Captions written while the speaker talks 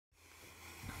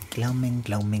Gloaming,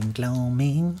 gloaming,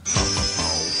 gloaming.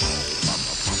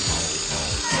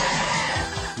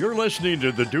 You're listening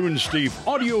to the Dunesteef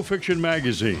audio fiction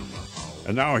magazine.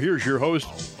 And now here's your host,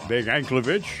 Big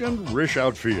Anklevich and Rish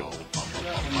Outfield.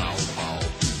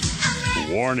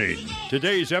 Warning,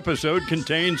 today's episode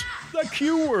contains the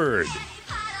Q word.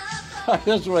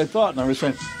 That's what I thought, and I was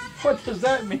saying, what does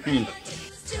that mean?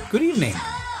 Good evening.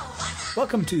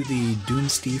 Welcome to the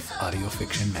Dunesteef audio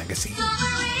fiction magazine.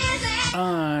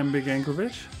 I'm Big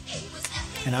Anklevich.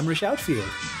 And I'm Rish Outfield.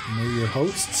 And we're your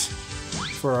hosts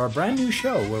for our brand new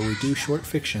show where we do short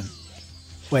fiction.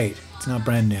 Wait, it's not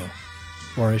brand new.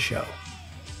 Or a show.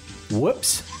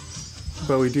 Whoops.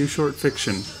 But we do short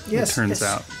fiction, it turns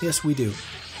out. Yes, we do.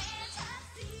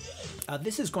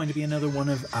 This is going to be another one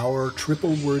of our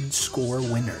triple word score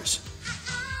winners.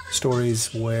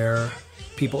 Stories where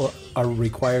people are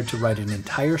required to write an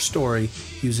entire story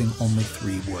using only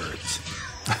 3 words.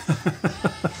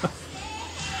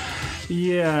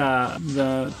 Yeah,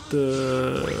 that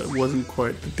wasn't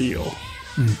quite the deal.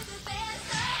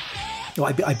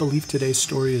 Well, I believe today's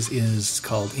story is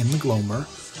called In the Gloamer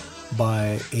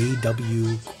by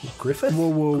A.W. Griffith?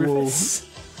 Whoa.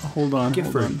 Hold on.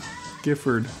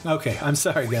 Gifford. Okay, I'm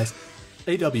sorry, guys.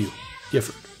 A.W.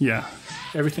 Gifford. Yeah.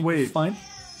 Everything fine?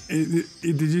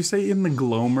 Did you say In the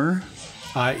Gloamer?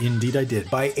 Indeed I did.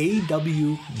 By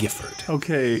A.W. Gifford.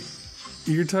 Okay,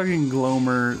 you're talking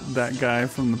Gloamer, that guy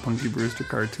from the Punky Brewster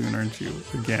cartoon, aren't you?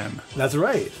 Again. That's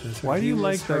right. Why do you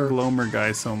like that Gloamer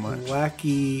guy so much?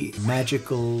 Wacky,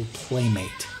 magical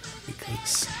playmate.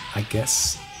 Because I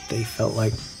guess they felt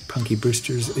like Punky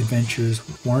Brewster's adventures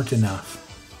weren't enough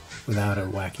without a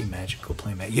wacky, magical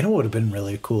playmate. You know what would have been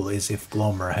really cool is if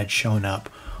Gloamer had shown up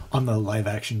on the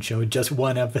live-action show just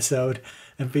one episode,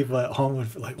 and people at home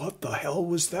would be like, what the hell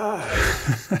was that?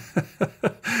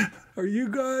 Are you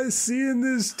guys seeing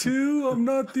this too? I'm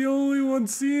not the only one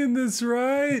seeing this,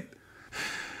 right?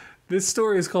 This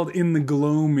story is called In the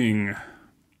Gloaming.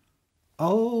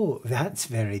 Oh, that's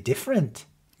very different.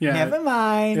 Yeah, never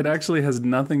mind. It actually has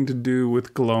nothing to do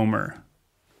with Gloamer.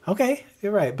 Okay,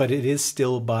 you're right, but it is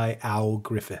still by Al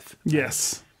Griffith.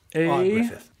 Yes.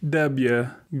 A.W.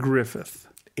 Griffith.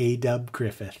 A-Dub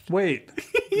Griffith. Wait,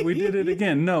 we did it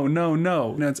again.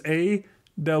 No. That's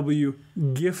A.W.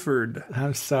 Gifford.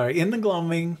 I'm sorry. In the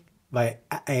Gloaming by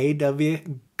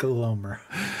A.W. Gloamer.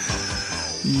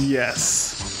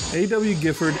 Yes. A.W.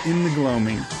 Gifford, In the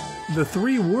Gloaming. The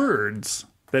 3 words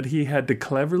that he had to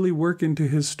cleverly work into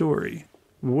his story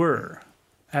were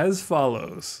as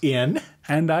follows. In.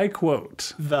 And I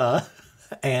quote. The.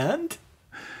 And.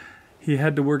 He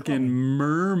had to work in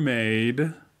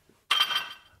mermaid.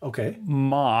 Okay.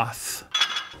 Moth.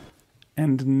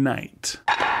 And night.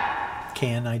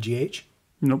 K-N-I-G-H?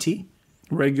 Nope. T?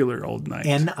 Regular old night.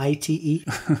 N-I-T-E?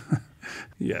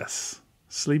 Yes.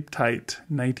 Sleep tight.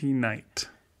 Nighty night.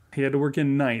 He had to work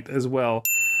in night as well.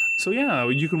 So yeah,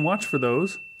 you can watch for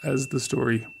those as the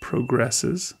story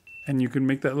progresses. And you can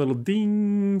make that little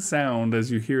ding sound as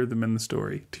you hear them in the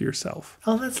story to yourself.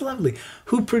 Oh, that's lovely.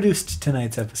 Who produced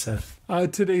tonight's episode?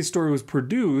 Today's story was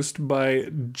produced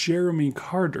by Jeremy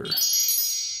Carter.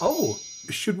 Oh,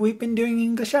 should we have been doing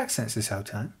English accents this whole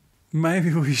time?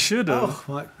 Maybe we should have. Oh,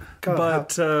 my God. But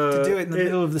to do it in the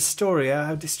middle of the story,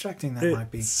 how distracting that might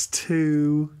be. It's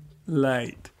too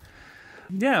late.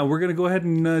 Yeah, we're going to go ahead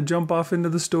and jump off into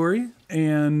the story,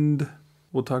 and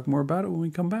we'll talk more about it when we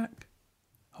come back.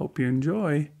 Hope you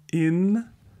enjoy In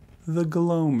the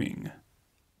Gloaming.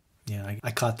 Yeah,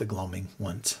 I caught the gloaming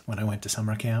once when I went to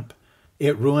summer camp.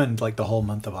 It ruined like the whole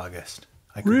month of August.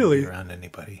 I couldn't be around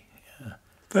anybody. Yeah.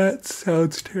 That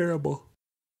sounds terrible.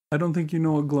 I don't think you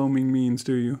know what gloaming means,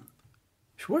 do you?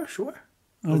 Sure. Okay.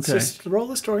 Let's just roll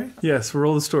the story. Yes,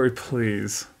 roll the story,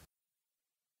 please.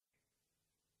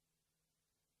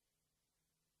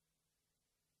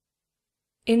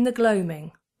 In the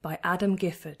Gloaming by Adam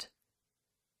Gifford.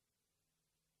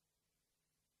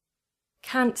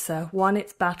 Cancer won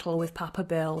its battle with Papa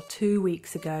Bill 2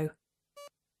 weeks ago.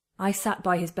 I sat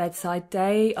by his bedside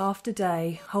day after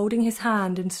day, holding his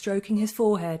hand and stroking his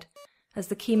forehead as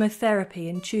the chemotherapy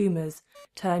and tumours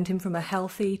turned him from a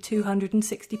healthy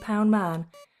 260-pound man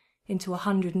into a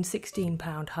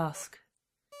 116-pound husk.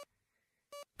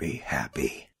 Be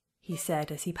happy, he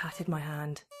said as he patted my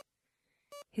hand.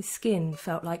 His skin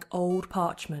felt like old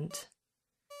parchment.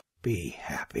 Be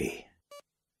happy.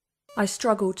 I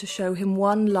struggled to show him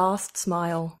one last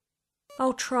smile.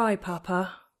 I'll try,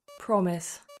 Papa.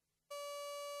 Promise.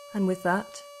 And with that,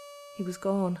 he was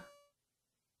gone.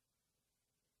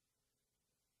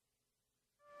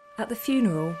 At the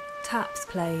funeral, taps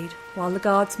played while the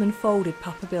guardsman folded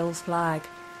Papa Bill's flag.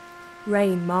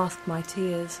 Rain masked my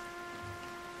tears.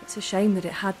 It's a shame that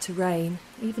it had to rain.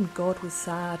 Even God was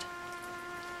sad.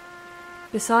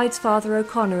 Besides Father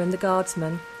O'Connor and the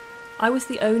guardsman, I was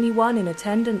the only one in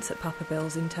attendance at Papa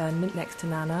Bill's internment next to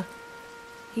Nana.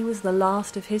 He was the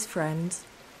last of his friends,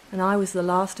 and I was the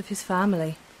last of his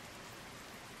family.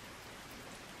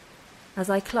 As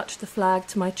I clutched the flag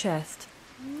to my chest,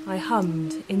 I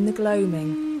hummed In the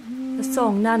Gloaming, a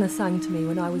song Nana sang to me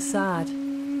when I was sad.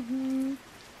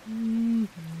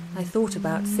 I thought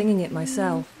about singing it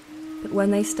myself, but when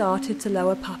they started to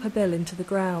lower Papa Bill into the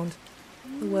ground,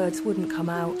 the words wouldn't come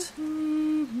out.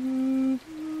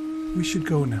 We should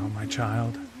go now, my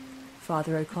child,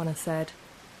 Father O'Connor said.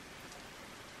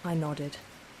 I nodded.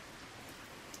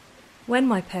 When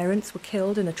my parents were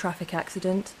killed in a traffic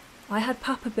accident, I had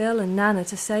Papa Bill and Nana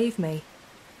to save me.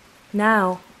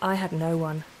 Now I had no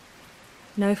one.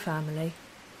 No family.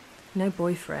 No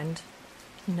boyfriend.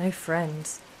 No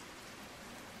friends.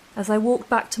 As I walked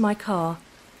back to my car,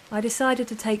 I decided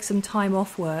to take some time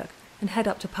off work and head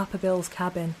up to Papa Bill's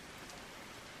cabin.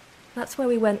 That's where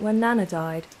we went when Nana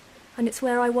died, and it's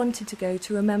where I wanted to go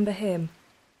to remember him.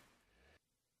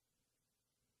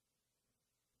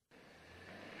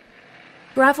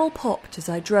 Gravel popped as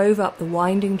I drove up the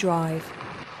winding drive.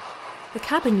 The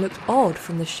cabin looked odd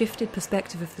from the shifted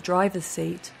perspective of the driver's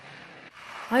seat.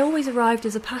 I always arrived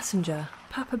as a passenger.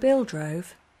 Papa Bill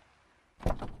drove.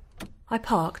 I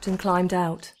parked and climbed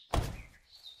out.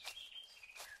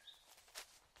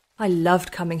 I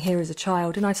loved coming here as a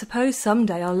child, and I suppose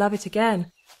someday I'll love it again.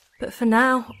 But for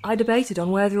now, I debated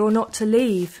on whether or not to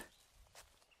leave.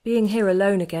 Being here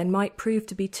alone again might prove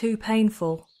to be too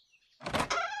painful.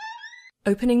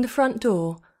 Opening the front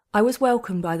door, I was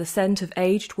welcomed by the scent of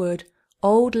aged wood,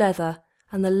 old leather,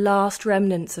 and the last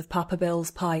remnants of Papa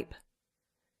Bill's pipe.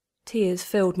 Tears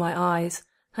filled my eyes,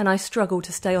 and I struggled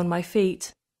to stay on my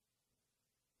feet.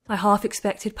 I half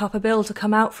expected Papa Bill to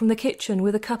come out from the kitchen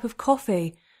with a cup of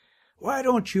coffee. Why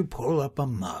don't you pull up a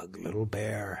mug, little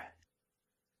bear?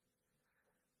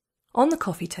 On the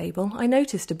coffee table, I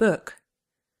noticed a book.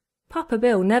 Papa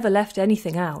Bill never left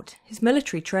anything out. His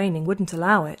military training wouldn't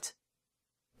allow it.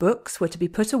 Books were to be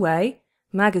put away,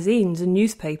 magazines and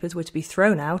newspapers were to be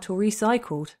thrown out or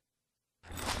recycled.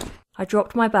 I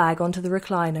dropped my bag onto the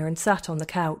recliner and sat on the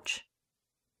couch.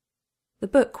 The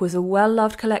book was a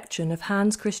well-loved collection of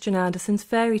Hans Christian Andersen's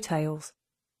fairy tales.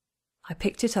 I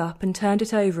picked it up and turned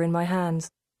it over in my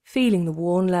hands, feeling the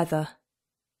worn leather.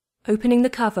 Opening the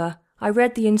cover, I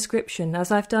read the inscription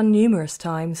as I've done numerous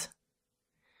times.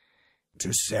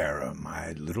 To Sarah,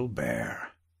 my little bear,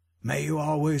 may you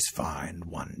always find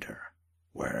wonder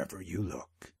wherever you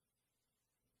look.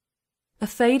 A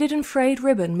faded and frayed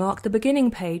ribbon marked the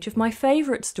beginning page of my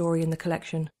favourite story in the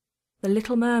collection, The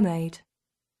Little Mermaid.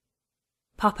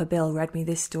 Papa Bill read me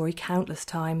this story countless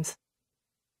times.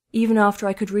 Even after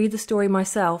I could read the story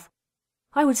myself,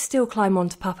 I would still climb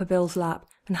onto Papa Bill's lap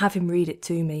and have him read it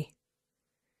to me.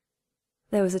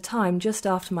 There was a time just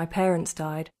after my parents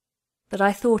died that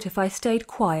I thought if I stayed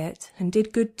quiet and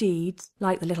did good deeds,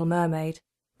 like the Little Mermaid,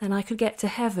 then I could get to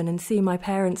heaven and see my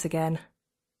parents again.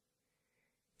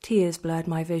 Tears blurred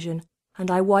my vision, and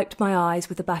I wiped my eyes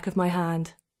with the back of my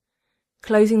hand.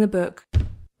 Closing the book,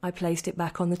 I placed it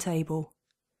back on the table.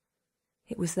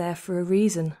 It was there for a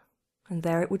reason, and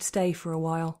there it would stay for a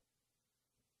while.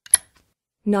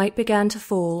 Night began to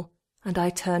fall, and I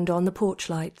turned on the porch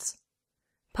lights.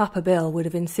 Papa Bill would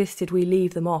have insisted we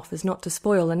leave them off as not to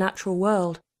spoil the natural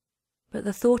world, but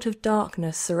the thought of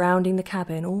darkness surrounding the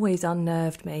cabin always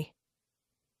unnerved me.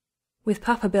 With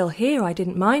Papa Bill here I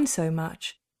didn't mind so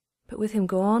much, but with him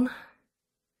gone...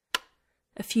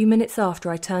 A few minutes after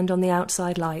I turned on the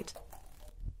outside light,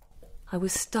 I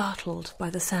was startled by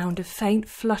the sound of faint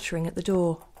fluttering at the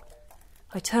door.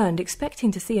 I turned,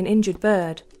 expecting to see an injured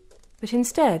bird, but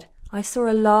instead I saw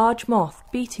a large moth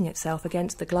beating itself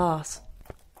against the glass.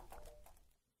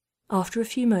 After a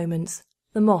few moments,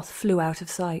 the moth flew out of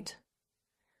sight.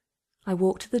 I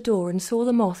walked to the door and saw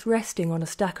the moth resting on a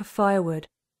stack of firewood,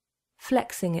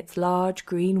 flexing its large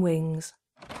green wings.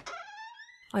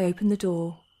 I opened the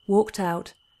door, walked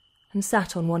out, and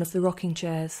sat on one of the rocking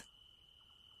chairs.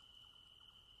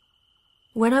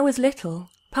 When I was little,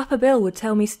 Papa Bill would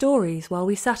tell me stories while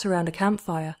we sat around a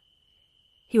campfire.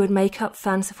 He would make up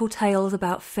fanciful tales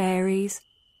about fairies,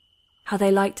 how they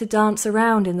liked to dance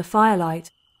around in the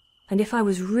firelight, and if I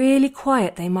was really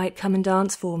quiet they might come and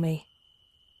dance for me.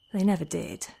 They never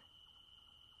did.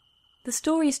 The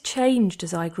stories changed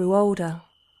as I grew older.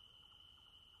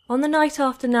 On the night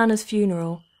after Nana's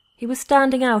funeral, he was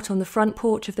standing out on the front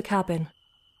porch of the cabin.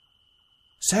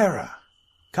 Sarah,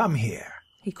 come here,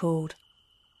 he called.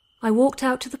 I walked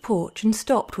out to the porch and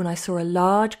stopped when I saw a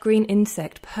large green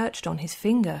insect perched on his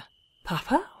finger.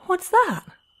 "Papa, what's that?"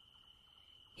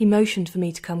 He motioned for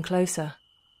me to come closer.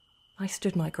 I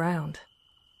stood my ground.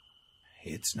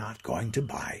 It's not going to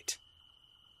bite.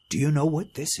 Do you know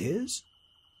what this is?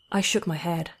 I shook my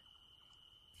head.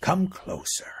 Come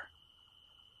closer.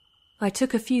 I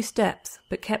took a few steps,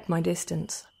 but kept my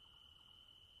distance.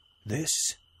 This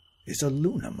is a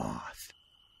Luna moth.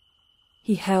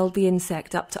 He held the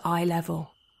insect up to eye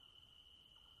level.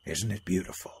 Isn't it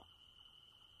beautiful?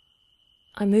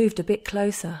 I moved a bit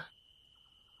closer.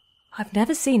 I've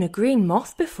never seen a green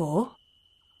moth before.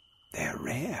 They're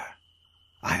rare.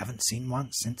 I haven't seen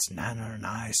one since Nana and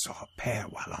I saw a pair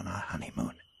while on our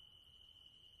honeymoon.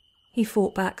 He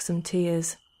fought back some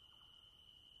tears.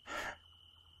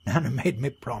 Nana made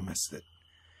me promise that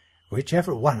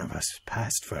whichever one of us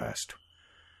passed first,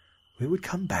 we would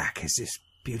come back as this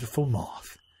beautiful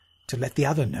moth to let the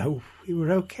other know we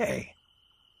were okay.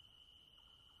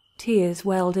 Tears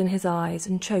welled in his eyes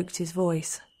and choked his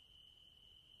voice.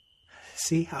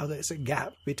 See how there's a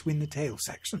gap between the tail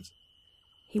sections?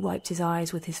 He wiped his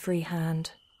eyes with his free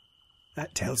hand.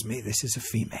 That tells me this is a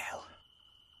female.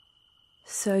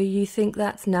 So you think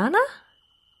that's Nana?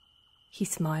 He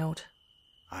smiled.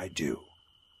 I do.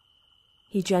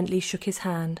 He gently shook his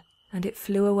hand, and it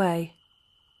flew away.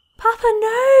 "Papa,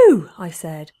 no!" I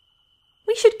said.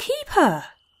 "We should keep her."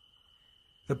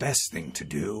 The best thing to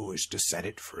do is to set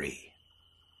it free.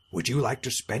 Would you like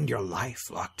to spend your life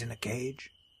locked in a cage?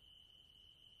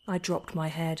 I dropped my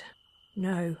head.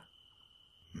 No.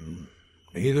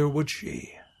 Neither would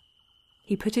she.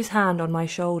 He put his hand on my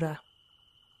shoulder.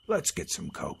 Let's get some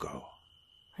cocoa.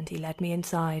 And he led me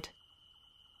inside.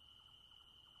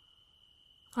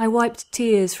 I wiped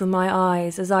tears from my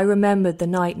eyes as I remembered the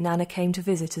night Nana came to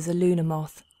visit as a Luna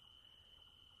moth.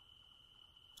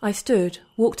 I stood,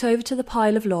 walked over to the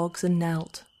pile of logs and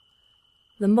knelt.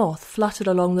 The moth fluttered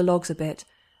along the logs a bit,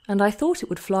 and I thought it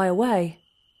would fly away.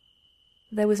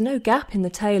 There was no gap in the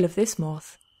tail of this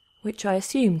moth, which I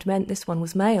assumed meant this one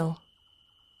was male.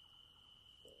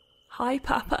 "Hi,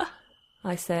 Papa,"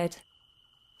 I said.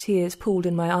 Tears pooled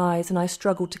in my eyes and I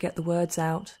struggled to get the words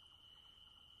out.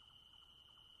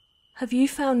 "Have you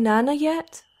found Nana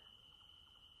yet?"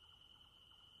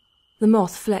 The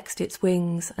moth flexed its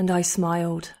wings and I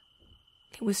smiled.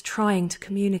 It was trying to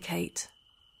communicate.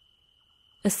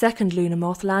 A second Luna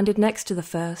moth landed next to the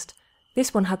first.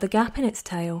 This one had the gap in its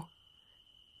tail.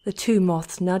 The two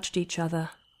moths nudged each other.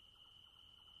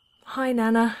 "Hi,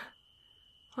 Nana.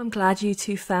 I'm glad you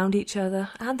two found each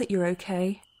other and that you're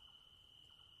okay."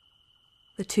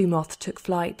 The two moths took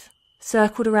flight,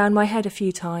 circled around my head a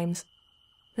few times,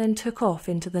 then took off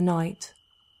into the night.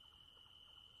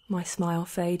 My smile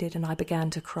faded and I began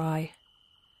to cry.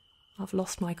 I've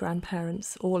lost my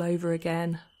grandparents all over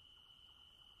again.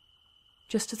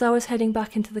 Just as I was heading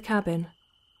back into the cabin,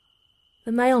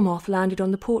 the male moth landed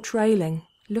on the porch railing,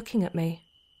 looking at me.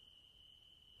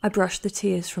 I brushed the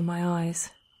tears from my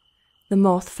eyes. The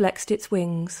moth flexed its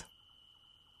wings.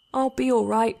 "I'll be all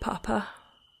right, Papa."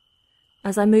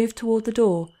 As I moved toward the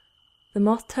door, the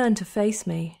moth turned to face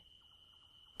me.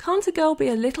 "Can't a girl be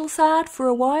a little sad for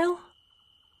a while?"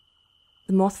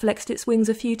 The moth flexed its wings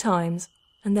a few times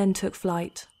and then took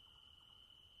flight.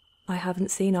 I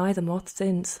haven't seen either moth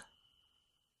since.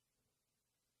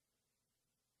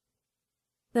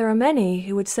 There are many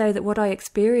who would say that what I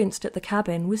experienced at the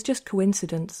cabin was just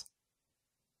coincidence.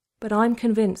 But I'm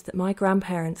convinced that my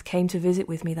grandparents came to visit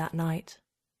with me that night.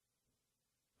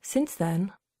 Since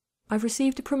then, I've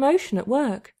received a promotion at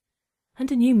work,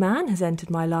 and a new man has entered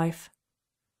my life.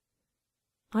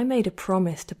 I made a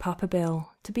promise to Papa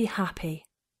Bill to be happy,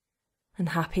 and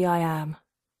happy I am.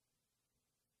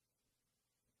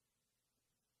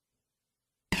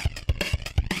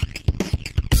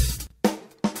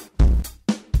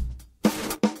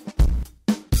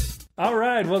 All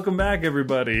right, welcome back,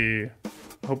 everybody.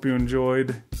 Hope you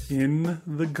enjoyed In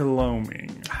the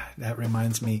Gloaming. That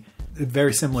reminds me,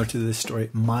 very similar to this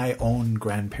story, my own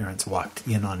grandparents walked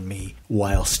in on me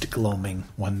whilst gloaming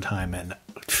one time, and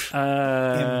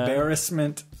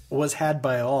embarrassment was had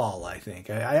by all, I think.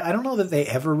 I don't know that they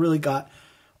ever really got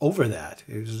over that.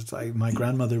 It was just like my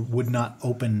grandmother would not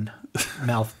open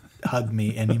mouth hug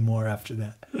me anymore after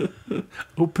that.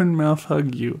 Open mouth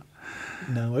hug you.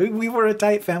 No, we were a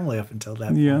tight family up until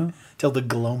that point. Till the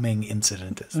gloaming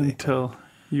incident, as they call it. Until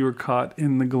you were caught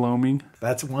in the gloaming.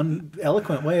 That's one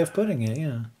eloquent way of putting it,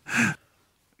 yeah.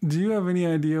 Do you have any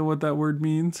idea what that word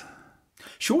means?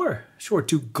 Sure.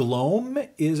 To gloam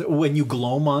is when you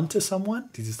gloam onto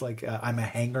someone. It's just like, I'm a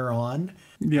hanger-on.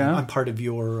 Yeah. I'm part of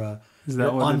your Is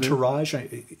that what Entourage?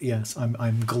 Yes,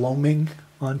 I'm gloaming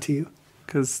onto you.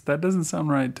 Because that doesn't sound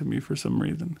right to me for some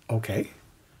reason. Okay.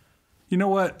 You know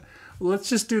what? Let's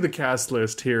just do the cast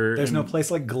list here. There's no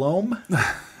place like Gloam?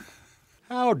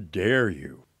 How dare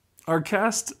you? Our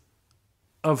cast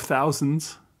of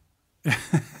thousands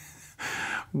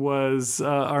was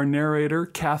our narrator,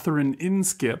 Katherine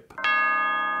Inskip,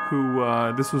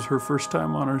 who this was her first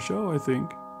time on our show, I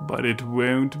think. But it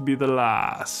won't be the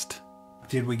last.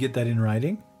 Did we get that in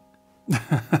writing?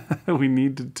 We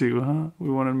needed to, huh?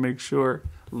 We want to make sure.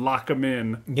 Lock them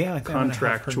in. Yeah, I think I'm gonna have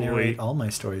her contractually. narrate all my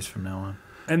stories from now on.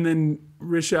 And then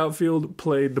Rish Outfield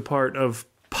played the part of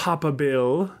Papa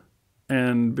Bill,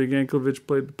 and Big Anklevich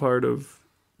played the part of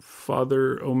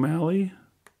Father O'Malley.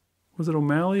 Was it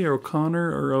O'Malley or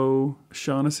O'Connor or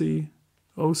O'Shaughnessy?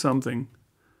 Oh, something.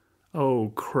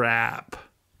 Oh, crap.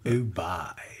 Oh,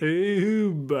 bye.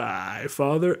 Oh, bye.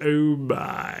 Father Oh,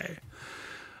 bye.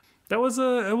 That was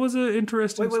a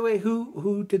interesting... Wait.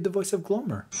 Who did the voice of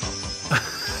Gloamer?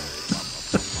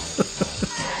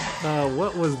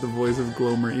 What was the voice of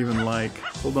Gloamer even like?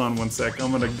 Hold on one sec.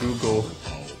 I'm going to Google.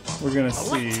 We're going to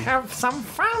see. Let's have some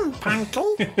fun,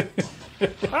 Punky.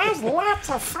 There's lots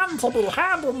of fun to be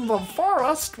had in the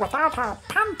forest without our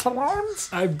pantaloons.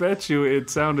 I bet you it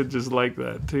sounded just like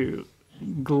that, too.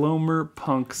 Gloamer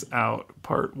Punks Out,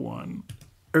 Part 1.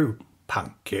 Oh,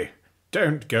 Punky,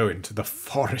 don't go into the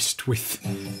forest with...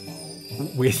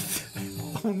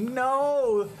 Oh,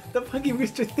 no! The Punky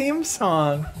Brewster theme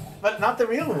song! But not the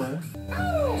real one.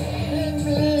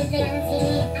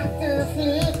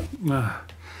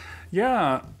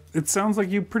 Yeah, it sounds like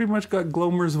you pretty much got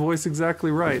Gloamer's voice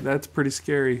exactly right. That's pretty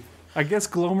scary. I guess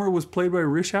Gloamer was played by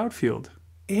Rish Outfield.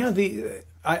 Yeah,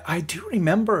 I do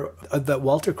remember that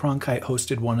Walter Cronkite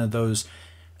hosted one of those.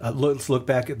 Let's look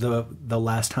back at the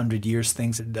last 100 years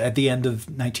things at the end of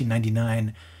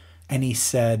 1999, and he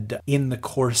said in the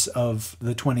course of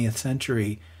the 20th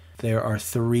century there are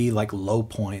three like low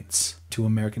points to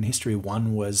American history.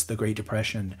 One was the Great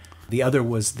Depression. The other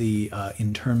was the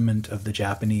internment of the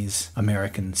Japanese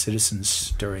American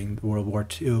citizens during World War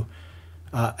II.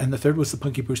 And the third was the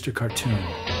Punky Brewster cartoon.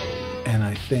 And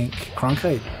I think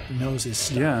Cronkite knows his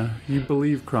stuff. Yeah, you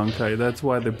believe Cronkite. That's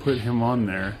why they put him on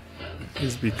there,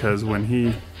 is because when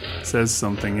he says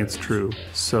something, it's true.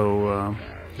 So,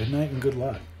 good night and good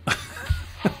luck.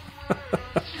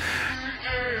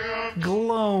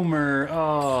 Gloamer.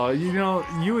 Oh,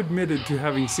 you admitted to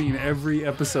having seen every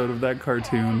episode of that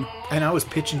cartoon. And I was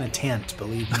pitching a tent,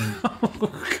 believe me.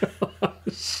 Oh,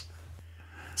 gosh.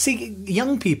 See,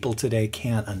 young people today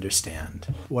can't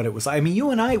understand what it was like. I mean, you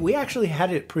and I, we actually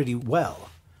had it pretty well.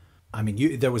 I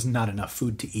mean, there was not enough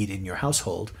food to eat in your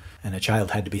household, and a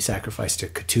child had to be sacrificed to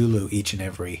Cthulhu each and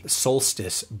every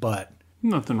solstice, but...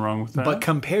 Nothing wrong with that. But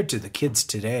compared to the kids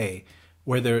today,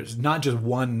 where there's not just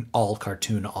one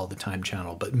all-cartoon all-the-time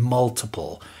channel, but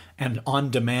multiple, and on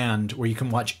demand, where you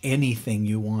can watch anything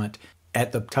you want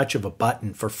at the touch of a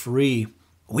button for free,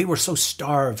 we were so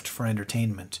starved for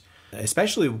entertainment.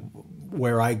 Especially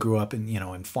where I grew up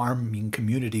in farming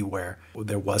community where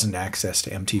there wasn't access to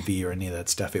MTV or any of that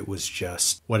stuff. It was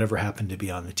just whatever happened to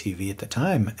be on the TV at the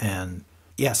time. And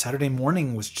yeah, Saturday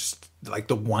morning was just like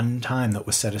the one time that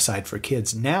was set aside for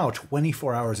kids. Now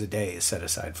 24 hours a day is set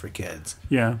aside for kids.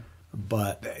 Yeah.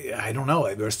 But I don't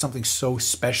know. There's something so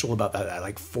special about that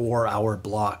like 4-hour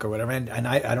block or whatever. And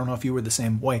I don't know if you were the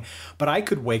same way, but I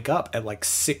could wake up at like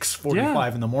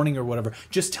 6:45 in the morning or whatever,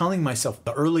 just telling myself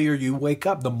the earlier you wake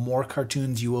up, the more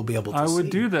cartoons you will be able to see. I would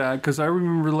do that because I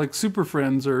remember like Super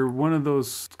Friends, or one of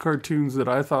those cartoons that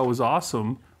I thought was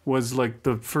awesome was like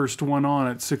the first one on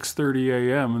at 6:30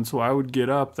 a.m. And so I would get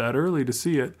up that early to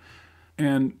see it.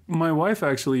 And my wife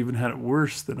actually even had it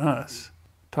worse than us.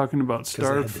 Talking about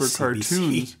starved for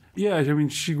cartoons. Yeah, I mean,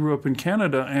 she grew up in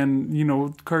Canada, and,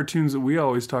 cartoons that we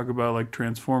always talk about, like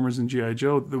Transformers and G.I.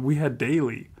 Joe, that we had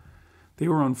daily. They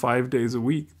were on 5 days a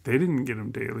week. They didn't get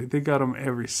them daily. They got them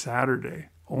every Saturday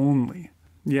only.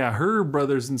 Yeah, her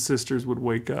brothers and sisters would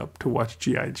wake up to watch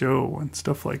G.I. Joe and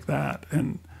stuff like that,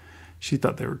 and she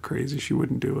thought they were crazy. She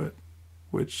wouldn't do it,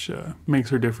 which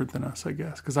makes her different than us, I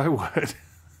guess, because I would.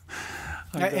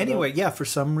 Anyway, yeah, for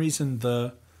some reason,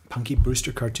 the Punky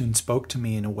Brewster cartoon spoke to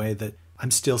me in a way that I'm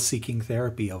still seeking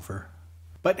therapy over.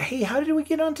 But hey, how did we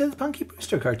get onto the Punky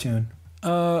Brewster cartoon?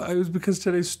 It was because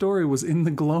today's story was in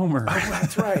the Gloamer. Oh,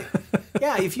 that's right.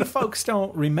 Yeah, if you folks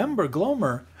don't remember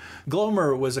Gloamer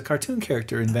was a cartoon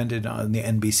character invented on the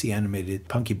NBC animated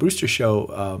Punky Brewster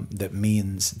show that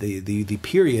means the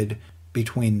period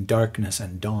between darkness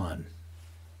and dawn.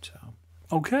 So,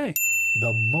 okay.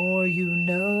 The more you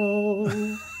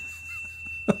know.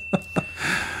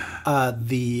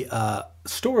 The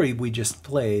story we just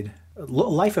played,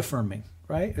 life affirming,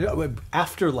 right?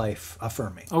 Afterlife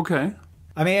affirming. Okay.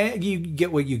 I mean, you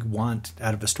get what you want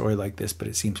out of a story like this, but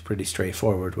it seems pretty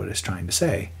straightforward. What it's trying to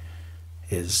say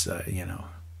is,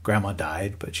 Grandma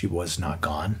died, but she was not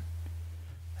gone.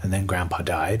 And then Grandpa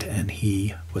died, and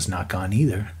he was not gone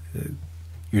either.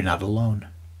 You're not alone.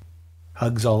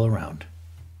 Hugs all around.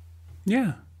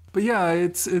 Yeah. But yeah,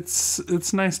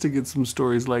 it's nice to get some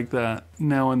stories like that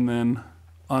now and then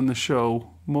on the show.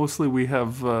 Mostly we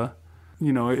have,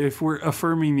 if we're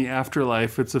affirming the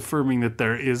afterlife, it's affirming that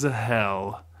there is a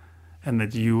hell and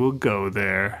that you will go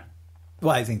there.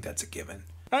 Well, I think that's a given.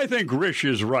 I think Rish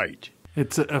is right.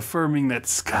 It's affirming that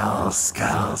skull,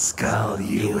 skull, skull,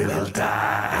 you will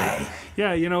die.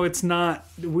 Yeah, it's not...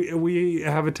 We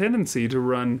have a tendency to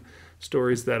run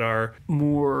stories that are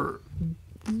more...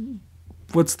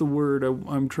 What's the word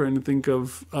I'm trying to think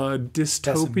of?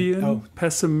 Dystopian?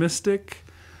 Pessimistic?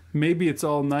 Maybe it's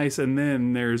all nice, and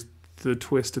then there's the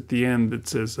twist at the end that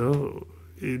says, oh,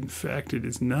 in fact, it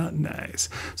is not nice.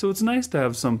 So it's nice to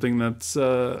have something that's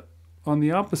on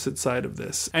the opposite side of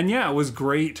this. And yeah, it was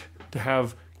great to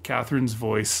have Katherine's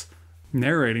voice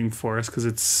narrating for us, because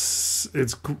it's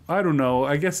I don't know,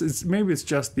 I guess maybe it's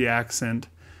just the accent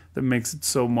that makes it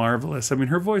so marvelous. I mean,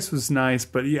 her voice was nice,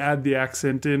 but you add the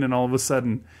accent in and all of a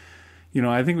sudden,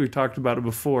 I think we've talked about it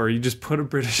before, you just put a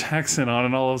British accent on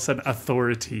and all of a sudden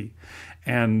authority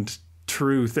and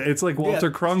truth. It's like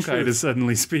Walter Cronkite is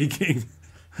suddenly speaking.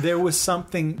 There was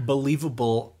something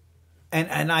believable,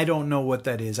 and I don't know what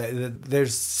that is.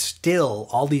 There's still,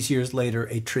 all these years later,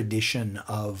 a tradition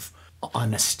of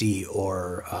honesty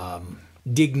or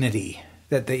dignity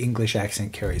that the English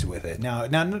accent carries with it. Now,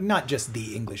 not just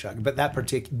the English accent, but that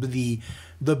particular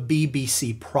the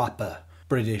BBC proper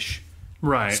British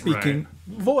speaking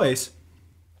voice.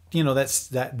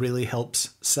 That really helps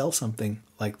sell something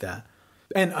like that.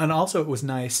 And also, it was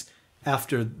nice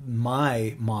after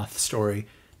my moth story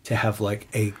to have like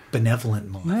a benevolent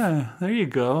moth. Yeah, there you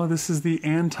go. This is the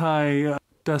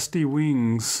anti-Dusty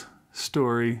Wings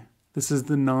story. This is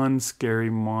the non-scary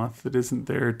moth that isn't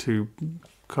there to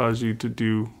cause you to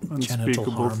do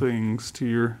unspeakable things to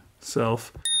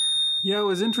yourself. Yeah, it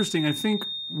was interesting. I think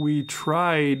we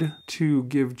tried to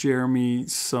give Jeremy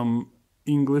some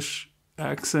English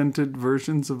accented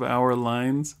versions of our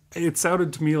lines. It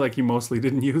sounded to me like he mostly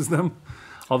didn't use them,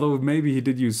 although maybe he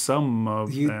did use some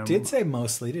of them. You did say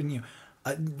mostly, didn't you?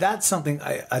 That's something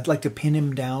I'd like to pin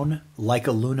him down like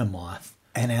a Luna moth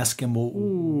and ask him, well,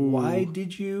 why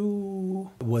did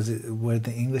you... Were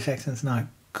the English accents not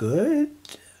good?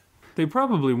 They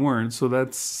probably weren't, so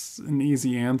that's an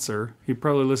easy answer. He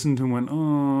probably listened to him and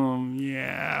went,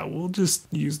 yeah, we'll just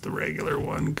use the regular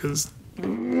one, because...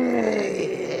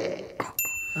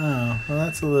 Oh, well,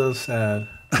 that's a little sad.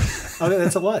 Okay,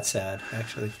 that's a lot sad,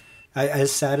 actually.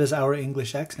 As sad as our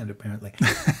English accent, apparently.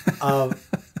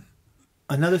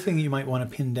 Another thing you might want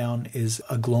to pin down is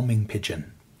a gloaming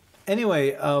pigeon.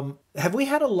 Anyway, have we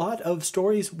had a lot of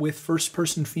stories with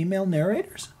first-person female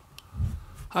narrators?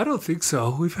 I don't think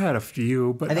so. We've had a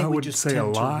few, but I wouldn't say a lot.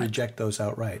 I think we just tend to reject those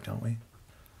outright, don't we?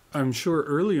 I'm sure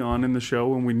early on in the show,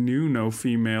 when we knew no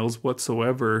females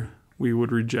whatsoever, we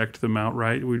would reject them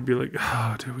outright. We'd be like,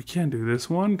 oh, dude, we can't do this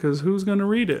one, because who's going to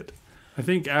read it? I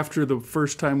think after the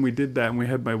first time we did that, and we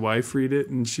had my wife read it,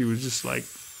 and she was just like,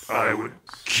 I would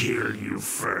kill you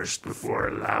first before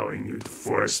allowing you to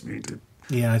force me to.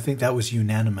 Yeah, I think that was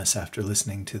unanimous after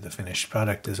listening to the finished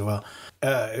product as well.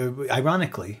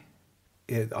 Ironically,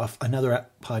 another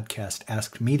podcast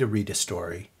asked me to read a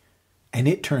story, and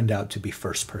it turned out to be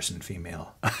first-person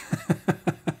female.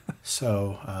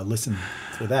 So listen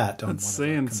for that. That's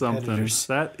saying something.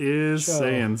 That is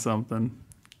saying something.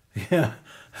 Yeah.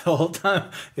 The whole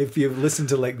time, if you listen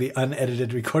to like the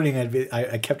unedited recording,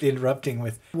 I kept interrupting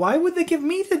with, why would they give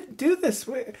me to do this?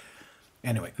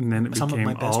 Anyway, and then it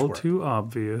became all too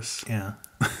obvious. Yeah.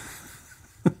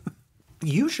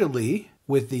 Usually,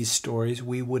 with these stories,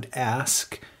 we would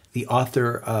ask the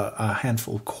author a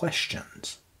handful of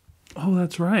questions. Oh,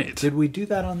 that's right. Did we do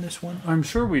that on this one? I'm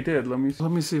sure we did. Let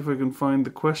me see if I can find the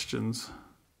questions.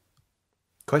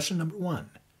 Question number 1.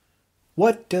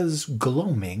 What does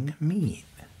gloaming mean?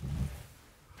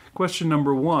 Question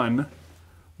number 1.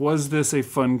 Was this a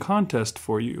fun contest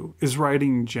for you? Is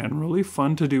writing generally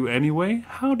fun to do anyway?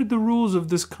 How did the rules of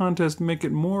this contest make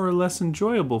it more or less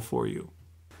enjoyable for you?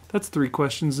 That's 3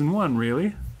 questions in one,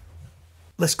 really.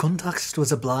 This contest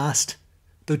was a blast.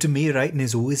 Though to me, writing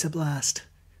is always a blast.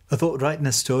 I thought writing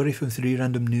a story from 3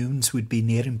 random nouns would be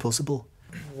near impossible.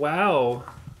 Wow.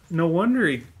 No wonder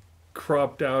he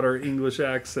cropped out our English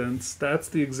accents. That's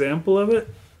the example of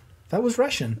it? That was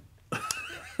Russian.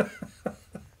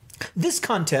 This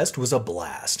contest was a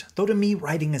blast, though to me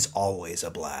writing is always a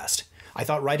blast. I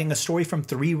thought writing a story from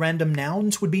 3 random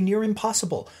nouns would be near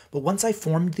impossible, but once I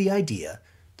formed the idea,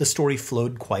 the story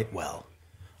flowed quite well.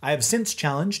 I have since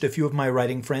challenged a few of my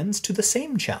writing friends to the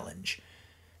same challenge,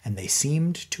 and they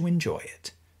seemed to enjoy it.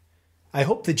 I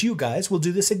hope that you guys will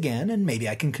do this again, and maybe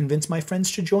I can convince my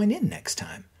friends to join in next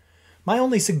time. My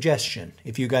only suggestion,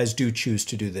 if you guys do choose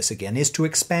to do this again, is to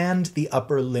expand the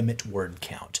upper limit word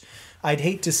count. I'd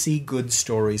hate to see good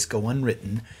stories go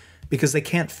unwritten because they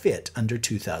can't fit under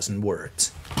 2,000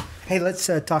 words. Hey, let's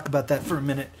talk about that for a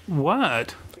minute.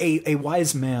 What? A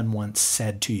wise man once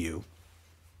said to you,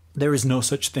 there is no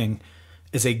such thing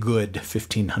as a good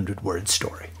 1,500-word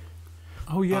story.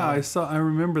 Oh, yeah, I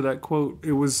remember that quote.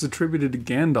 It was attributed to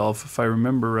Gandalf, if I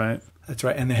remember right. That's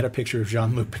right, and they had a picture of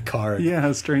Jean-Luc Picard.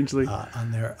 Yeah, strangely.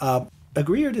 On there.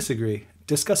 Agree or disagree?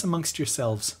 Discuss amongst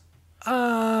yourselves.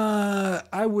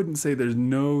 I wouldn't say there's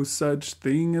no such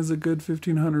thing as a good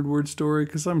 1,500-word story,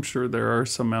 because I'm sure there are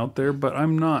some out there, but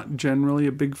I'm not generally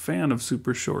a big fan of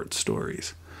super short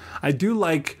stories. I do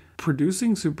like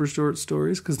producing super short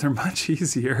stories because they're much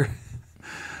easier,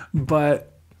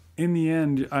 but in the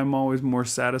end, I'm always more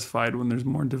satisfied when there's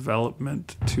more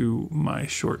development to my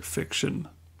short fiction.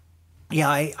 Yeah,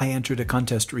 I entered a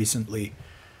contest recently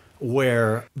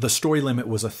where the story limit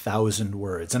was 1,000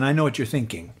 words, and I know what you're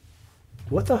thinking.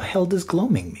 What the hell does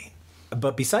gloaming mean?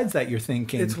 But besides that, you're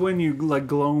thinking... It's when you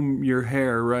gloam your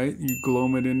hair, right? You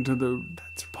gloam it into the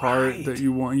part that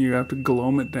you want. You have to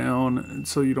gloam it down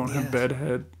so you don't have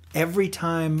bedhead. Every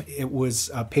time it was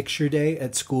a picture day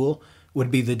at school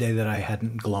would be the day that I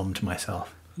hadn't gloamed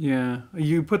myself. Yeah.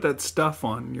 You put that stuff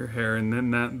on your hair, and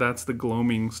then that's the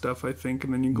gloaming stuff, I think,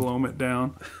 and then you gloam it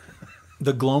down.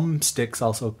 The gloam sticks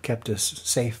also kept us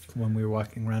safe when we were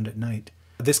walking around at night.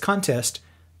 This contest...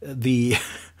 The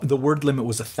word limit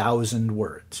was 1,000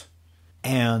 words.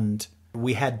 And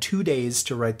we had 2 days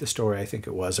to write the story, I think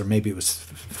it was, or maybe it was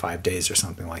 5 days or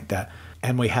something like that.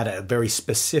 And we had a very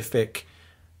specific,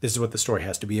 this is what the story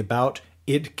has to be about.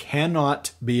 It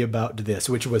cannot be about this,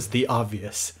 which was the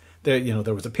obvious. There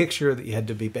was a picture that you had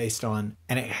to be based on,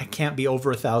 and it can't be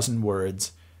over 1,000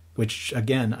 words, which,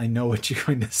 again, I know what you're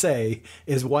going to say,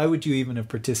 is why would you even have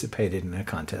participated in a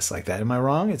contest like that? Am I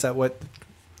wrong? Is that what...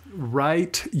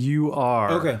 Right, you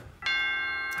are. Okay.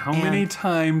 How many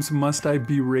times must I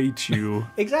berate you?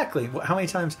 Exactly. How many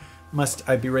times must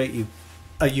I berate you?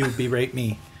 You berate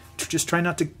me. Just try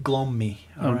not to gloam me.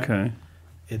 Okay. Right?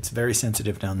 It's very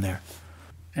sensitive down there.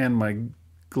 And my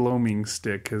gloaming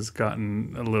stick has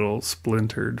gotten a little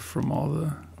splintered from all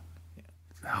the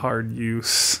hard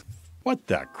use. What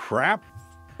the crap?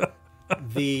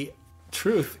 The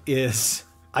truth is,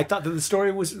 I thought that the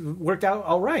story worked out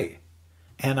all right.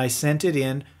 And I sent it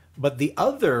in, but the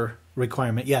other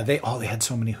requirement, they had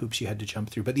so many hoops you had to jump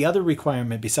through. But the other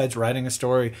requirement, besides writing a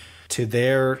story to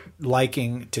their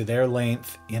liking, to their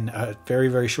length, in a very,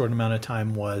 very short amount of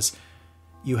time, was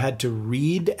you had to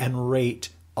read and rate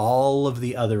all of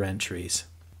the other entries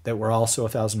that were also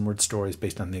 1,000-word stories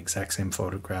based on the exact same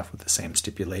photograph with the same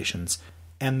stipulations.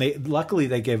 And luckily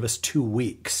they gave us 2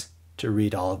 weeks to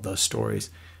read all of those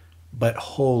stories. But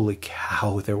holy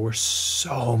cow, there were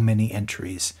so many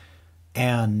entries.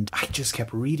 And I just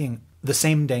kept reading the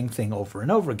same dang thing over and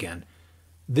over again.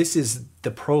 This is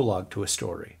the prologue to a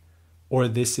story. Or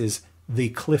this is the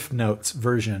Cliff Notes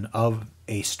version of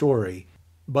a story.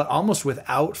 But almost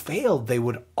without fail, they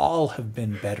would all have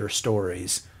been better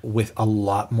stories with a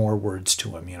lot more words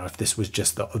to them. If this was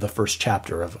just the first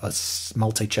chapter of a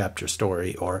multi-chapter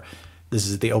story, or this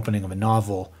is the opening of a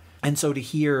novel. And so to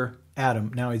hear...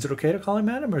 Adam. Now, is it okay to call him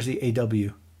Adam, or is he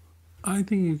A.W.? I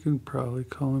think you can probably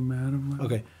call him Adam.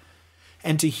 Okay.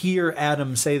 And to hear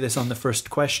Adam say this on the first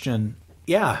question,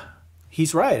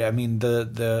 he's right. I mean,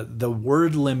 the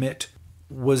word limit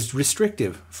was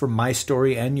restrictive for my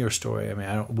story and your story. I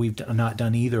mean, we've not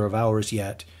done either of ours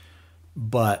yet,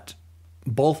 but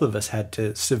both of us had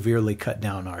to severely cut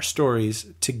down our stories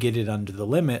to get it under the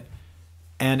limit.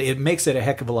 And it makes it a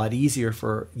heck of a lot easier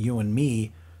for you and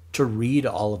me to read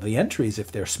all of the entries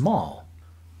if they're small.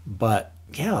 But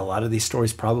a lot of these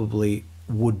stories probably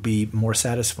would be more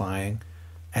satisfying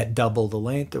at double the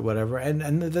length or whatever.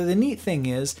 And the neat thing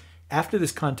is, after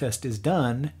this contest is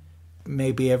done,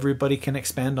 maybe everybody can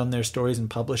expand on their stories and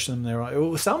publish them.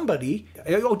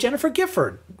 Jennifer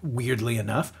Gifford, weirdly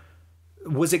enough,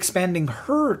 was expanding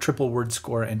her triple word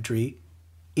score entry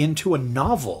into a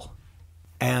novel.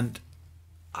 And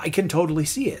I can totally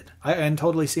see it. I can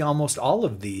totally see almost all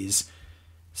of these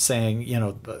saying,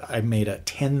 I made a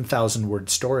 10,000 word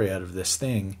story out of this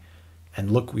thing. And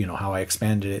look, how I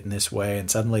expanded it in this way. And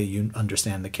suddenly you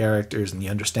understand the characters and you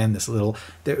understand this the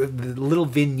little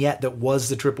vignette that was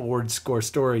the triple word score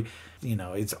story.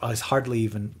 It's hardly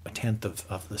even a tenth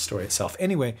of the story itself.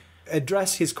 Anyway,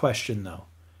 address his question, though.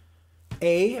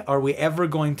 A, are we ever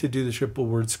going to do the triple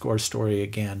word score story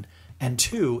again? And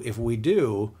 2, if we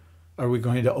do, are we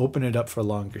going to open it up for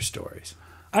longer stories?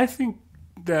 I think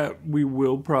that we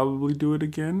will probably do it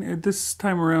again. This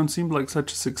time around seemed like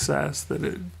such a success that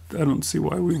I don't see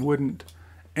why we wouldn't.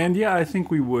 And yeah, I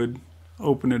think we would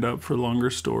open it up for longer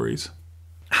stories.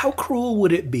 How cruel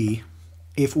would it be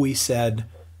if we said,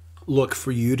 look,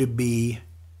 for you to be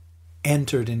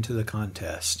entered into the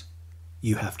contest,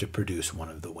 you have to produce one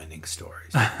of the winning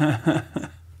stories? I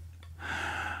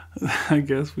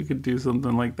guess we could do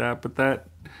something like that, but that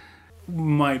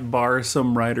might bar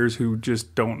some writers who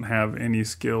just don't have any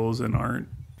skills and aren't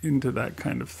into that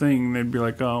kind of thing. They'd be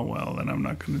like, oh, well, then I'm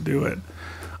not going to do it.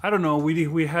 I don't know.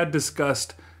 We had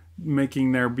discussed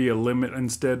making there be a limit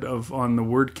instead of on the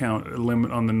word count, a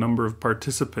limit on the number of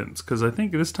participants. Because I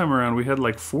think this time around we had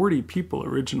like 40 people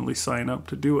originally sign up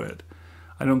to do it.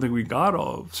 I don't think we got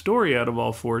a story out of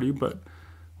all 40, but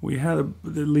we had at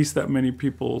least that many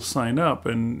people sign up,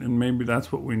 and maybe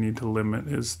that's what we need to limit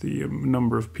is the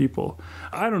number of people.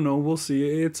 I don't know. We'll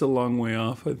see. It's a long way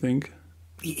off, I think.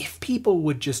 If people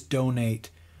would just donate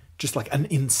just like an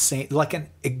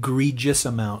egregious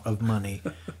amount of money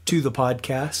to the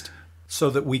podcast so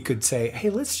that we could say,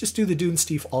 hey, let's just do the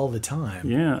Dunesteef all the time.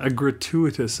 Yeah, a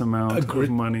gratuitous amount of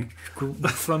money.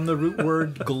 From the root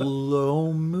word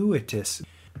glomuitous.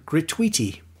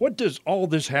 Gratuity. What does all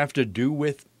this have to do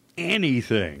with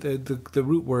anything? The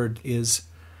root word is,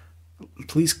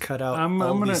 please cut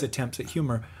out these attempts at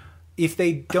humor. If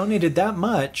they donated that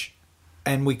much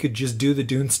and we could just do the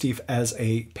Dunesteef as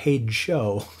a paid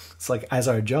show, it's like as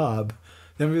our job,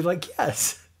 then we'd be like,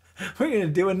 yes, we're going to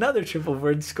do another triple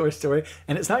word score story,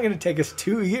 and it's not going to take us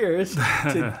 2 years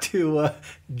to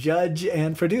judge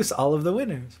and produce all of the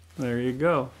winners. There you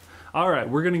go. All right,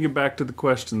 we're going to get back to the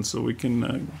questions so we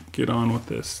can get on with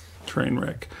this train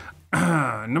wreck.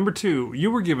 Number 2, you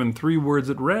were given 3 words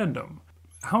at random.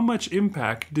 How much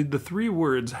impact did the 3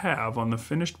 words have on the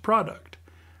finished product?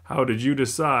 How did you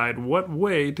decide what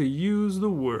way to use the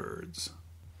words?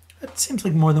 That seems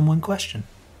like more than one question.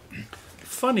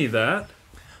 Funny that.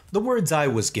 The words I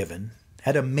was given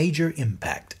had a major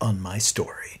impact on my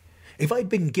story. If I'd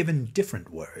been given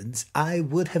different words, I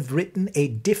would have written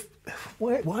a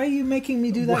Why are you making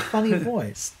me do that funny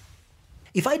voice?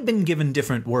 If I'd been given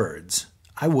different words,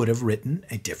 I would have written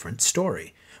a different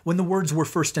story. When the words were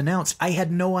first announced, I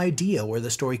had no idea where the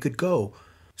story could go.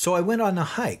 So I went on a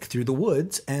hike through the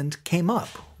woods and came up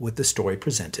with the story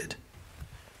presented.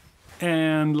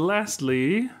 And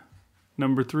lastly,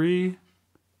 number 3,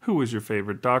 who was your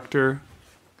favorite doctor?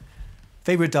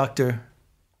 Favorite doctor?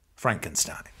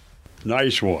 Frankenstein.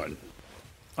 Nice one.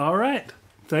 All right.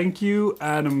 Thank you,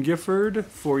 Adam Gifford,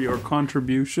 for your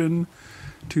contribution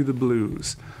to the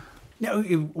blues. Now,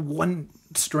 one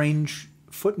strange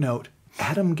footnote.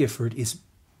 Adam Gifford is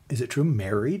it true,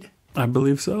 married? I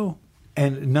believe so.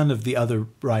 And none of the other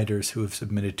writers who have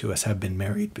submitted to us have been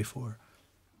married before.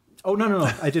 Oh,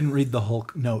 no. I didn't read the whole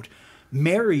note.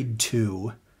 Married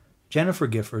to Jennifer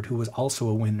Gifford, who was also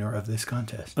a winner of this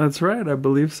contest. That's right. I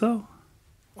believe so.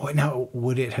 Oh, now,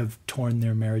 would it have torn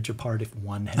their marriage apart if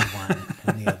one had won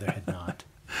and the other had not?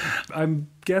 I'm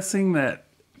guessing that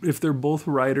if they're both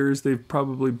writers, they've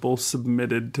probably both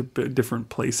submitted to different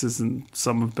places, and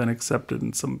some have been accepted,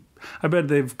 and some... I bet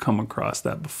they've come across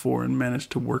that before and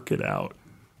managed to work it out.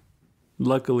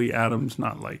 Luckily, Adam's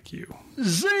not like you.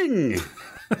 Zing!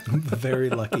 Very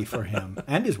lucky for him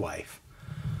and his wife.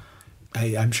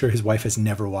 I'm sure his wife has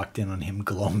never walked in on him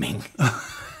gloaming.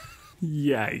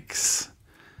 Yikes.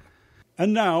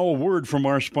 And now, a word from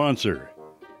our sponsor.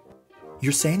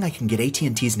 You're saying I can get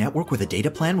AT&T's network with a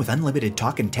data plan with unlimited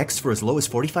talk and text for as low as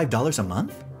 $45 a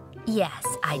month? Yes,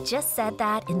 I just said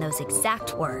that in those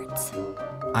exact words.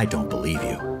 I don't believe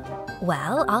you.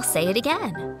 Well, I'll say it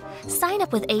again. Sign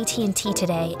up with AT&T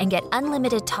today and get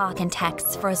unlimited talk and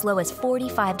texts for as low as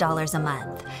 $45 a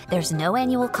month. There's no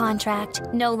annual contract,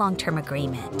 no long-term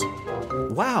agreement.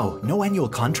 Wow, no annual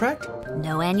contract?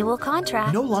 No annual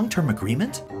contract. No long-term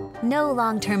agreement? No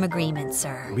long-term agreement,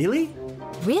 sir. Really?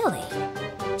 Really?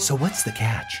 So what's the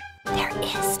catch? There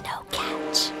is no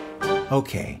catch.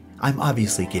 Okay, I'm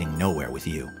obviously getting nowhere with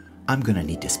you. I'm gonna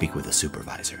need to speak with a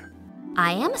supervisor.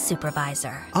 I am a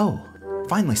supervisor. Oh,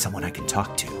 finally someone I can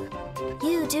talk to.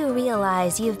 You do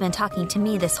realize you've been talking to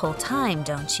me this whole time,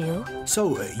 don't you?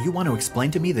 So, you want to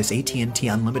explain to me this AT&T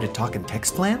unlimited talk and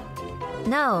text plan?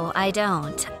 No, I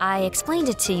don't. I explained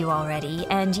it to you already,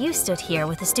 and you stood here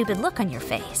with a stupid look on your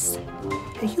face.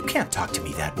 Hey, you can't talk to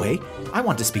me that way. I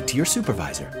want to speak to your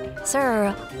supervisor.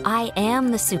 Sir, I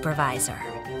am the supervisor.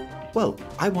 Well,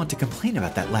 I want to complain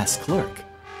about that last clerk.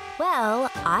 Well,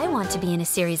 I want to be in a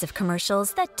series of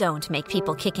commercials that don't make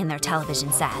people kick in their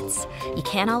television sets. You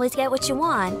can't always get what you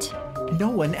want. No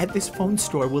one at this phone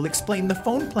store will explain the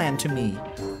phone plan to me.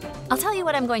 I'll tell you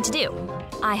what I'm going to do.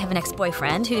 I have an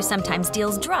ex-boyfriend who sometimes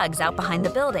deals drugs out behind the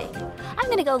building. I'm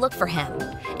going to go look for him.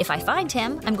 If I find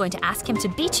him, I'm going to ask him to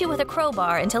beat you with a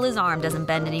crowbar until his arm doesn't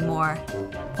bend anymore.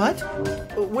 What?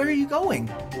 Where are you going?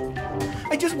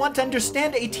 I just want to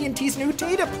understand AT&T's new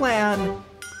data plan.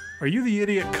 Are you the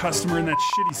idiot customer in that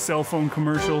shitty cell phone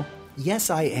commercial? Yes,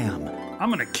 I am. I'm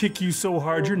gonna kick you so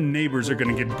hard your neighbors are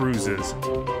gonna get bruises.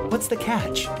 What's the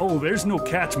catch? Oh, there's no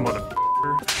catch, mother.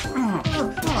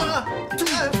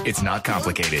 It's not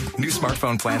complicated. New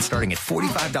smartphone plans starting at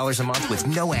 $45 a month with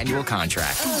no annual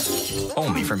contract.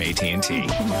 Only from AT&T.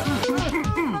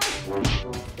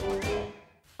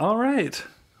 All right.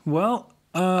 Well,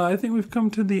 I think we've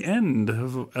come to the end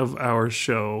of our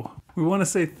show. We want to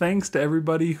say thanks to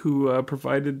everybody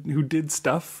who did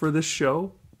stuff for this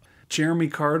show. Jeremy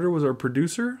Carter was our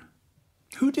producer.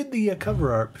 Who did the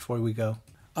cover art before we go?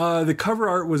 The cover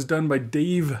art was done by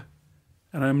Dave,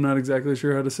 and I'm not exactly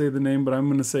sure how to say the name, but I'm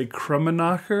going to say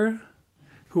Krummenacher,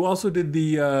 who also did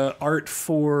the art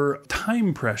for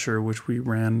Time Pressure, which we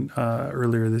ran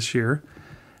earlier this year,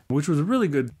 which was a really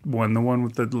good one. The one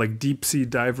with the deep sea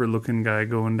diver looking guy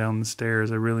going down the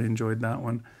stairs. I really enjoyed that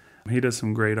one. He does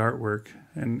some great artwork,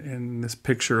 and this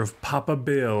picture of Papa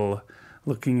Bill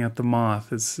looking at the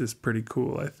moth is pretty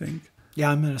cool, I think.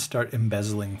 Yeah, I'm going to start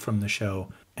embezzling from the show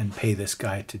and pay this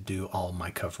guy to do all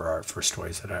my cover art for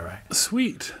stories that I write.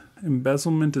 Sweet.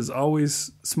 Embezzlement is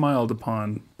always smiled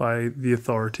upon by the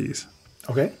authorities.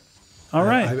 Okay. All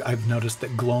right. I've noticed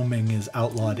that gloaming is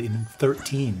outlawed in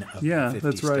 13 of 50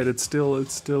 that's right. It still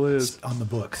is. On the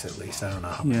books, at least. I don't know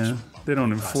how much. Yeah, they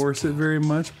don't enforce it very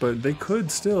much, but they could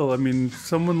still. I mean,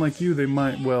 someone like you, they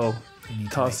might,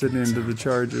 toss it into the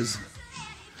charges.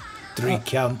 3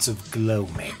 counts of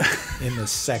gloaming in the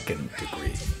 2nd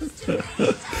degree.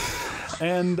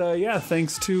 And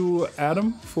thanks to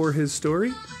Adam for his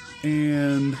story.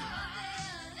 And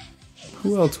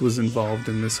who else was involved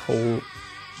in this whole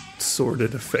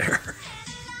sordid affair?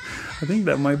 I think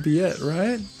that might be it,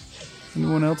 right?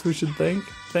 Anyone else we should thank?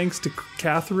 Thanks to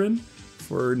Katherine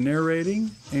for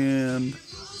narrating, and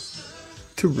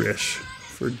to Rish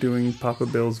for doing Papa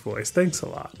Bill's voice. Thanks a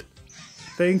lot.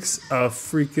 Thanks a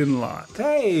freaking lot.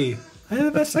 Hey, I did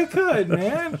the best I could,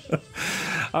 man.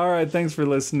 All right, thanks for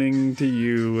listening to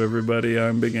you, everybody.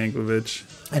 I'm Big Anklevich.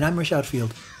 And I'm Rish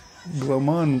Outfield. Gloam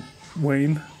on,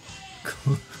 Wayne.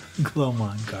 Gloam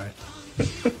on, Garth.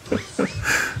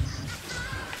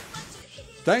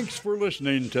 Thanks for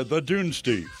listening to The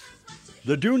Dunesteef.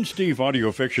 The Dunesteef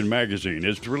audio fiction magazine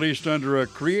is released under a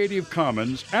Creative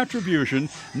Commons Attribution,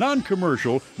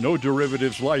 Non-Commercial, No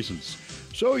Derivatives license.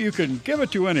 So you can give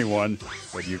it to anyone,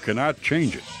 but you cannot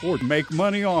change it or make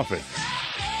money off it.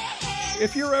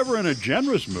 If you're ever in a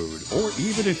generous mood, or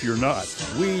even if you're not,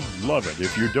 we'd love it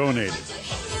if you donated.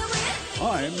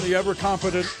 I'm the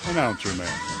ever-competent announcer man.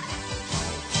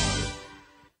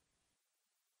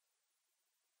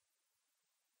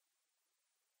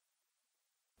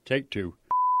 Take 2.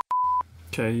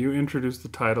 Okay, you introduce the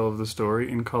title of the story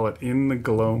and call it In the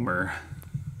Gloamer.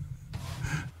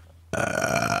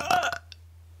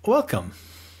 Welcome.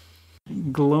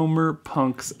 Gloamer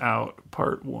Punks Out,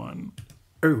 Part 1.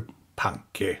 Oh,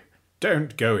 Punky,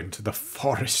 don't go into the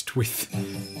forest with...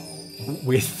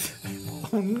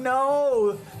 Oh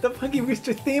no! The Punky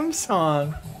Brewster theme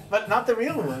song! But not the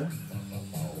real one.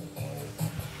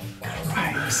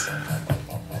 Right.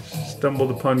 Stumbled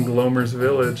upon Gloamer's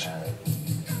village.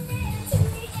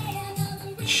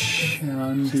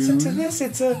 Listen to this,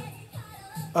 it's a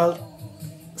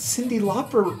Cyndi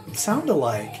Lauper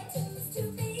sound-alike.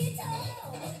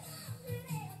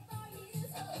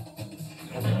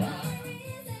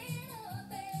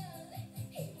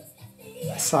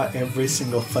 I saw every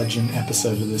single fudging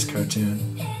episode of this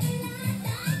cartoon.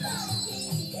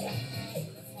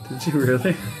 Did you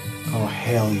really? Oh,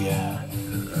 hell yeah.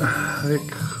 I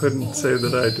couldn't say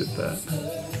that I did that.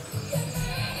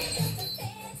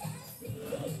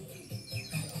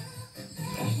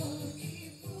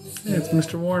 Hey, it's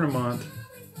Mr. Warnemont.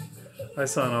 I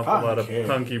saw an awful lot of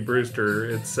Punky Brewster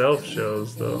itself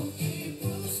shows, though.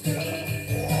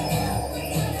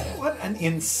 What an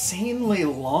insanely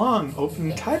long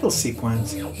opening title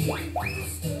sequence.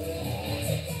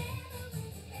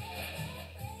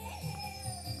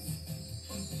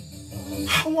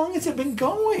 long has it been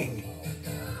going?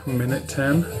 Minute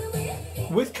 10.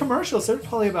 With commercials, there's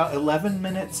probably about 11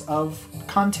 minutes of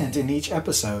content in each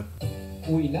episode.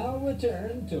 We now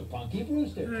return to Punky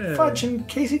Brewster. Fudge and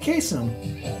Casey Kasem.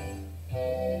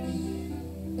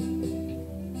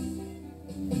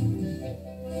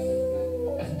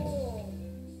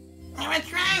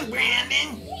 What's wrong,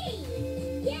 Brandon?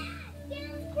 Yeah,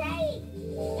 sounds great.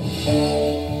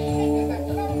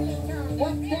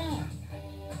 What's that?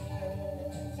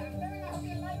 Something I hope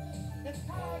you like. It's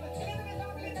called a Tibbly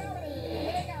Lobbly Dobbly.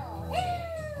 Here we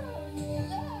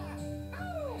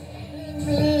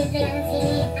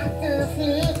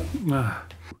go. Ah.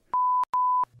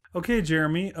 Okay,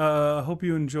 Jeremy. I hope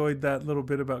you enjoyed that little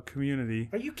bit about Community.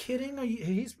 Are you kidding?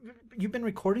 You've been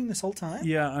recording this whole time?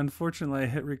 Yeah, unfortunately, I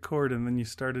hit record and then you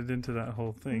started into that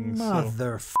whole thing.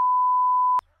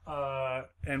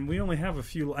 And we only have a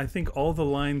few. I think all the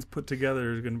lines put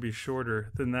together is going to be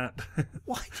shorter than that.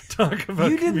 What? Talk about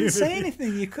You didn't Community. say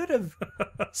anything. You could have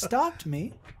stopped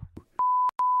me.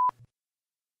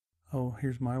 Oh,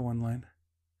 here's my one line.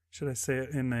 Should I say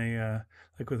it in a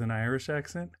like with an Irish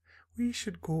accent? We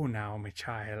should go now, my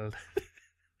child.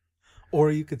 Or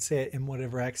you could say it in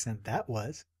whatever accent that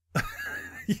was.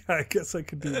 Yeah, I guess I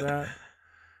could do that.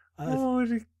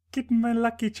 Getting my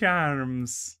lucky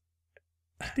charms.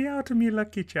 Stay out of me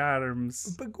lucky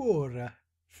charms. Begorra.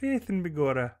 Faith and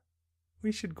Begorra.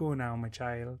 We should go now, my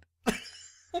child.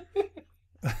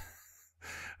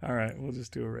 All right, we'll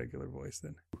just do a regular voice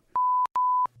then.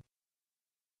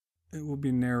 It will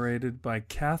be narrated by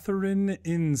Katherine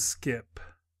Inskip.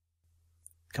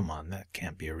 Come on, that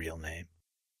can't be a real name.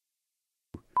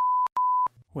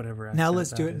 Whatever. Now accent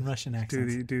let's do that it in is. Russian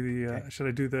accents. Okay. Should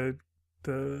I do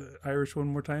the Irish one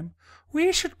more time?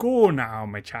 We should go now,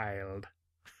 my child.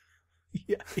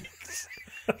 Yeah,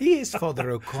 he is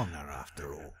Father O'Connor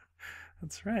after all.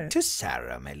 That's right. To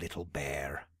Sarah, my little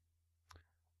bear.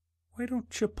 Why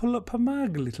don't you pull up a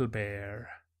mug, little bear?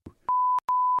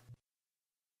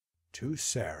 To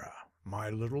Sarah, my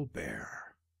little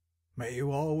bear. May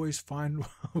you always find...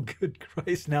 Oh, good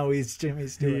Christ, now he's Jimmy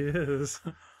Stewart. He is.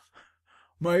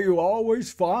 May you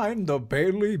always find the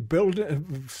Bailey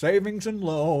Savings and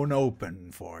Loan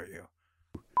open for you.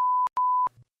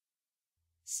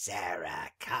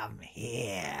 Sarah, come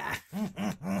here.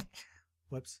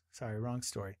 Whoops, sorry, wrong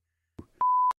story.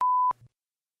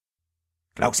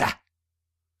 Closer.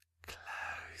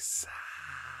 Closer.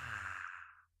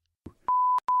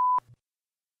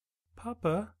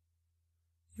 Papa,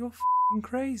 you're f***ing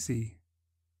crazy.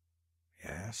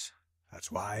 Yes,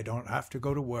 that's why I don't have to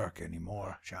go to work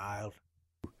anymore, child.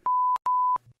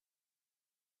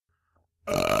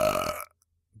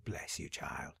 Bless you,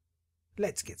 child.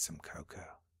 Let's get some cocoa.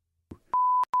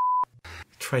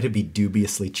 Try to be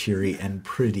dubiously cheery and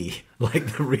pretty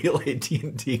like the real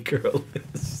AT&T girl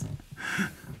is.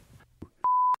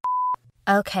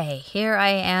 Okay, here I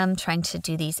am trying to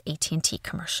do these AT&T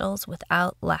commercials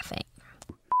without laughing.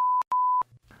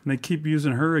 And they keep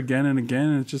using her again and again,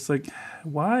 and it's just like,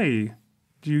 why?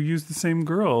 Do you use the same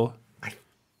girl?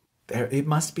 It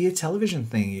must be a television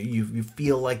thing. You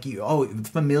feel like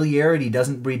familiarity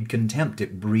doesn't breed contempt.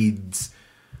 It breeds...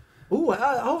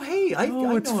 hey, I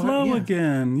know it's Flo her, yeah.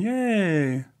 again.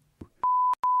 Yay.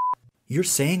 You're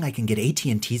saying I can get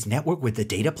AT&T's network with the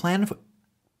data plan?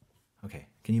 Okay,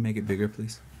 can you make it bigger,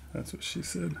 please? That's what she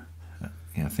said.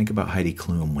 Think about Heidi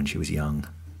Klum when she was young.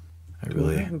 I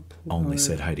really only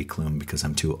said Heidi Klum because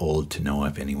I'm too old to know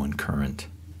of anyone current.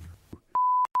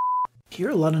 Hear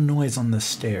a lot of noise on the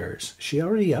stairs. Is she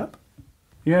already up?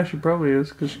 Yeah, she probably is,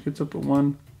 because she gets up at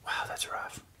 1. Wow, that's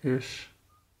rough. Ish.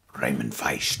 Raymond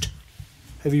Feist.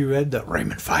 Have you read the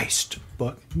Raymond Feist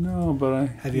book? No, but I...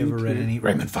 Have you ever read any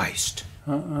Raymond Feist?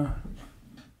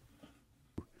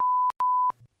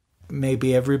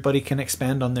 Maybe everybody can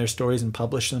expand on their stories and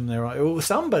publish them.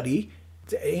 Somebody,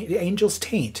 Angel's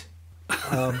Taint.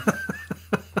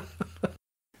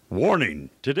 Warning,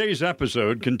 today's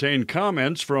episode contained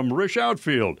comments from Rish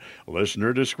Outfield.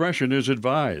 Listener discretion is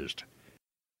advised.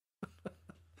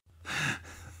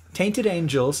 Tainted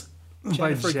Angels.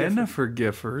 By Jennifer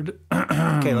Gifford.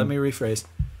 Okay, let me rephrase.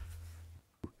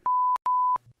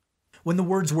 When the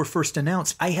words were first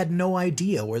announced, I had no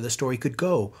idea where the story could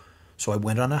go. So I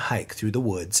went on a hike through the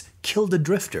woods, killed a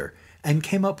drifter, and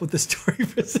came up with the story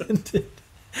presented.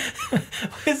 Why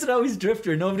is it always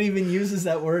drifter? Nobody even uses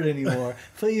that word anymore.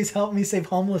 Please help me save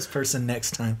homeless person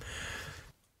next time.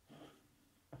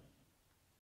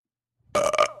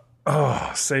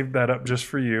 Saved that up just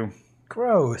for you.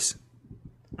 Gross.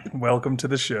 Welcome to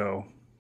the show.